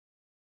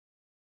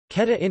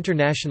Quetta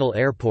International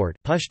Airport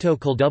Pashto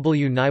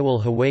Kulw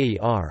Niwal Hawaii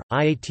R,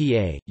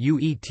 IATA,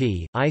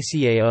 UET,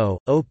 ICAO,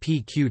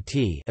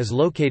 OPQT is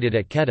located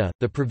at Quetta,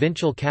 the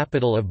provincial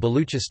capital of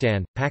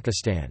Baluchistan,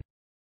 Pakistan.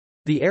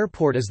 The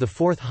airport is the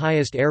fourth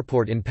highest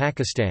airport in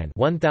Pakistan,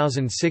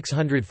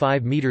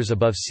 1,605 meters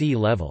above sea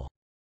level.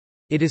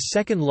 It is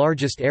second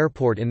largest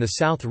airport in the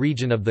south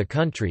region of the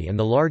country and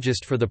the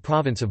largest for the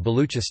province of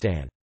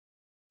Baluchistan.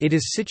 It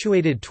is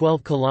situated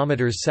 12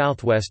 kilometers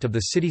southwest of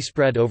the city,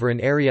 spread over an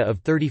area of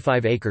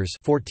 35 acres,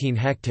 14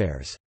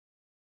 hectares.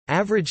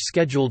 Average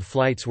scheduled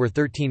flights were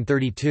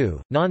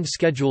 1332,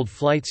 non-scheduled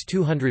flights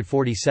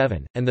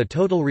 247, and the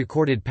total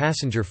recorded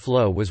passenger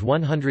flow was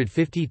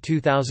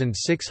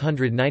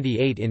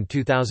 152,698 in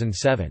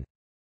 2007.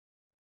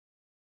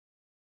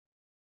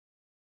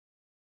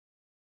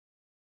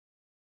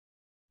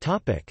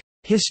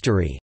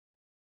 History.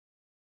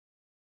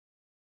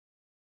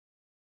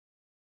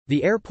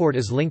 The airport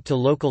is linked to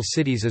local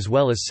cities as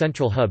well as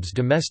central hubs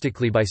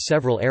domestically by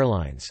several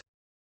airlines.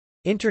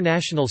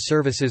 International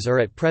services are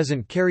at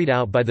present carried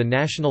out by the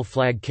national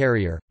flag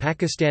carrier,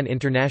 Pakistan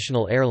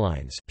International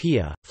Airlines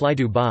 (PIA), Fly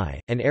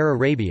Dubai, and Air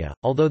Arabia,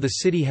 although the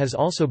city has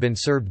also been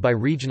served by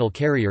regional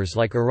carriers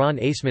like Iran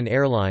Aseman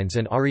Airlines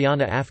and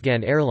Ariana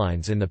Afghan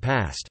Airlines in the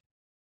past.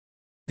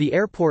 The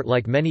airport,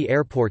 like many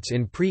airports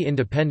in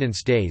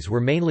pre-independence days,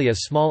 were mainly a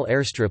small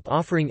airstrip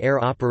offering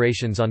air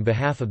operations on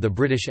behalf of the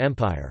British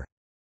Empire.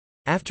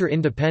 After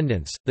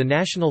independence, the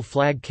national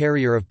flag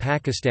carrier of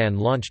Pakistan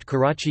launched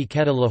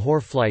Karachi-Quetta-Lahore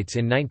flights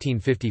in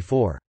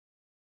 1954.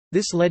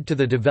 This led to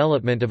the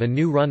development of a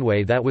new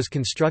runway that was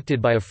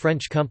constructed by a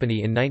French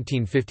company in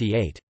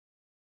 1958.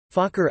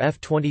 Fokker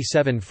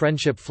F-27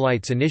 Friendship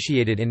flights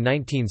initiated in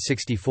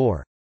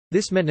 1964.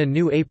 This meant a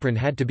new apron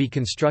had to be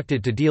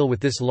constructed to deal with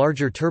this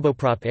larger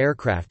turboprop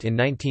aircraft in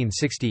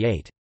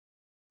 1968.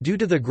 Due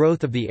to the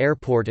growth of the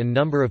airport and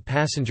number of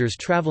passengers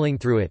traveling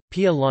through it,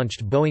 PIA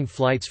launched Boeing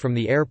flights from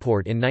the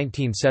airport in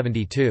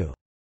 1972.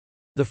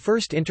 The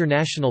first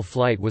international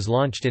flight was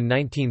launched in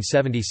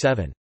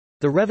 1977.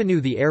 The revenue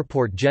the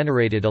airport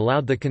generated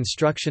allowed the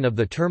construction of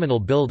the terminal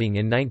building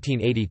in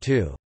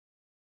 1982.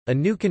 A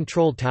new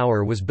control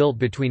tower was built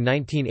between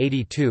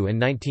 1982 and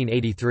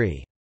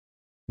 1983.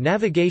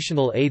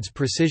 Navigational aids,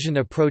 precision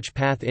approach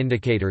path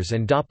indicators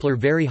and Doppler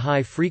Very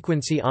High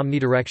Frequency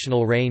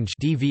Omnidirectional Range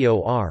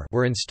 (DVOR)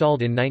 were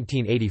installed in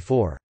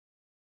 1984.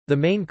 The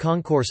main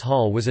concourse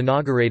hall was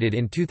inaugurated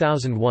in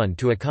 2001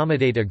 to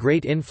accommodate a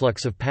great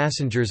influx of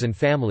passengers and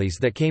families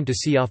that came to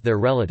see off their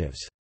relatives.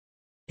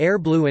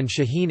 AirBlue and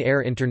Shaheen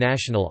Air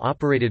International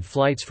operated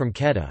flights from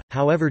Quetta,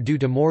 however, due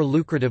to more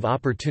lucrative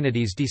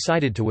opportunities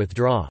decided to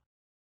withdraw.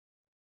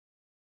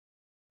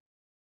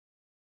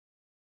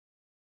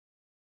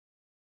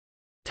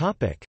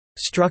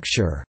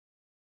 Structure.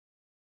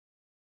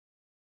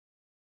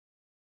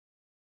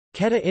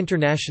 Quetta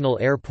International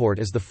Airport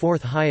is the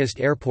fourth highest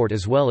airport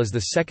as well as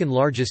the second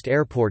largest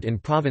airport in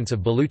province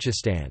of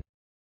Baluchistan.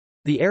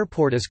 The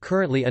airport is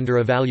currently under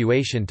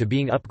evaluation to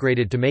being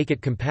upgraded to make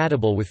it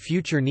compatible with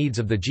future needs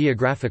of the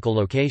geographical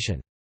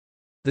location.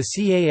 The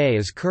CAA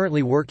is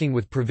currently working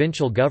with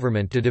provincial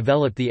government to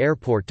develop the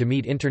airport to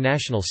meet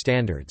international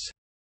standards.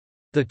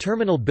 The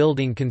terminal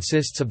building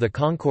consists of the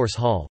concourse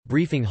hall,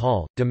 briefing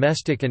hall,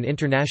 domestic and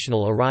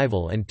international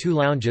arrival and two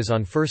lounges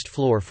on first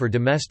floor for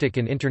domestic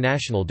and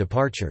international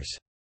departures.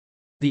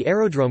 The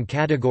aerodrome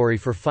category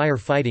for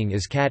firefighting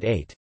is Cat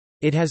 8.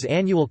 It has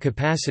annual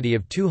capacity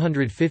of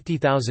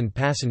 250,000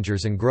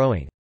 passengers and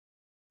growing.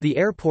 The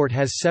airport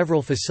has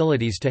several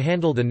facilities to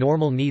handle the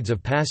normal needs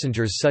of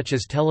passengers such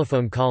as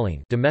telephone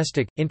calling,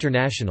 domestic,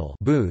 international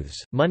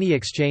booths, money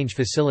exchange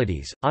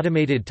facilities,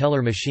 automated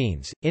teller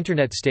machines,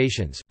 internet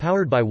stations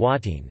powered by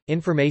Watine,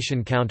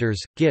 information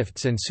counters,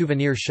 gifts and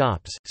souvenir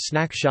shops,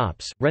 snack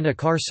shops,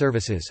 rent-a-car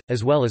services,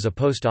 as well as a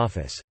post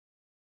office.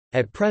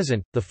 At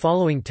present, the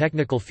following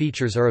technical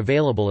features are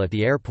available at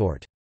the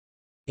airport.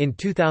 In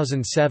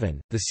 2007,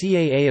 the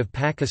CAA of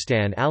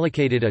Pakistan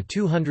allocated a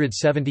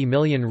 270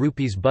 million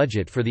rupees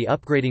budget for the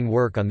upgrading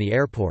work on the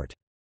airport.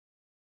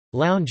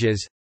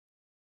 Lounges: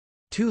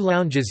 2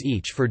 lounges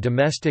each for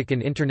domestic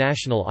and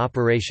international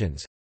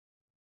operations.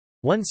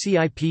 1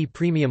 CIP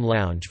premium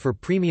lounge for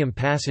premium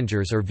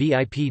passengers or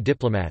VIP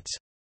diplomats.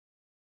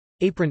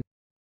 Apron.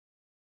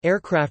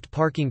 Aircraft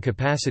parking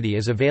capacity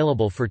is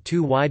available for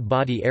 2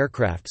 wide-body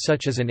aircraft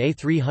such as an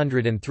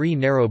A300 and 3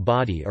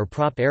 narrow-body or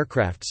prop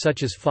aircraft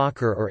such as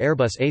Fokker or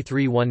Airbus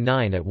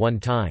A319 at one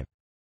time.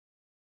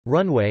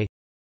 Runway: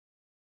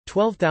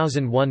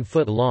 12,001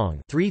 foot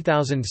long,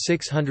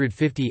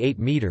 3,658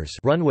 meters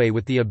runway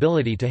with the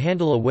ability to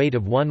handle a weight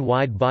of 1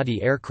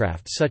 wide-body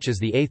aircraft such as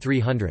the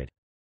A300.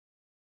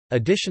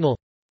 Additional: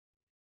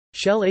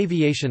 Shell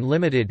Aviation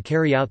Limited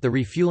carry out the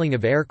refueling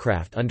of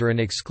aircraft under an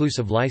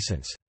exclusive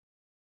license.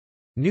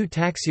 New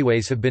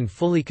taxiways have been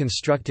fully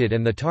constructed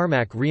and the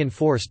tarmac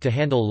reinforced to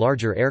handle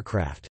larger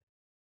aircraft.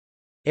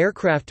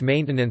 Aircraft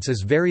maintenance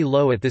is very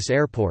low at this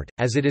airport,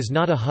 as it is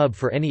not a hub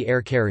for any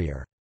air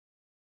carrier.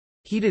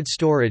 Heated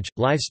storage,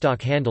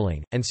 livestock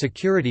handling, and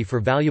security for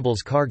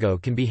valuables cargo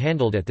can be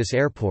handled at this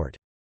airport.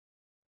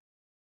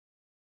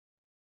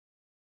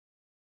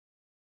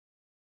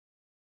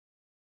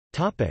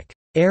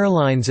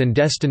 Airlines and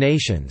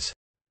destinations.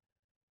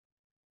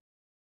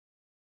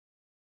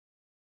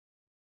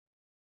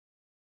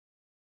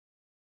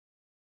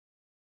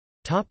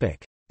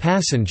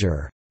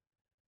 Passenger.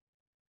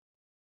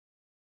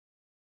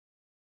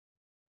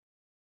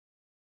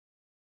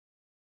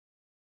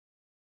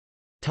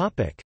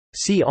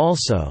 See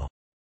also: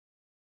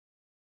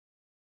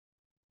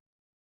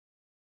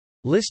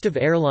 List of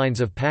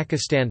airlines of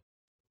Pakistan,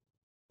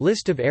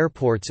 List of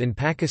airports in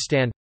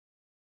Pakistan,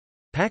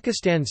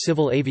 Pakistan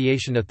Civil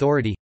Aviation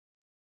Authority,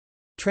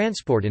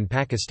 Transport in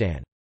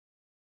Pakistan.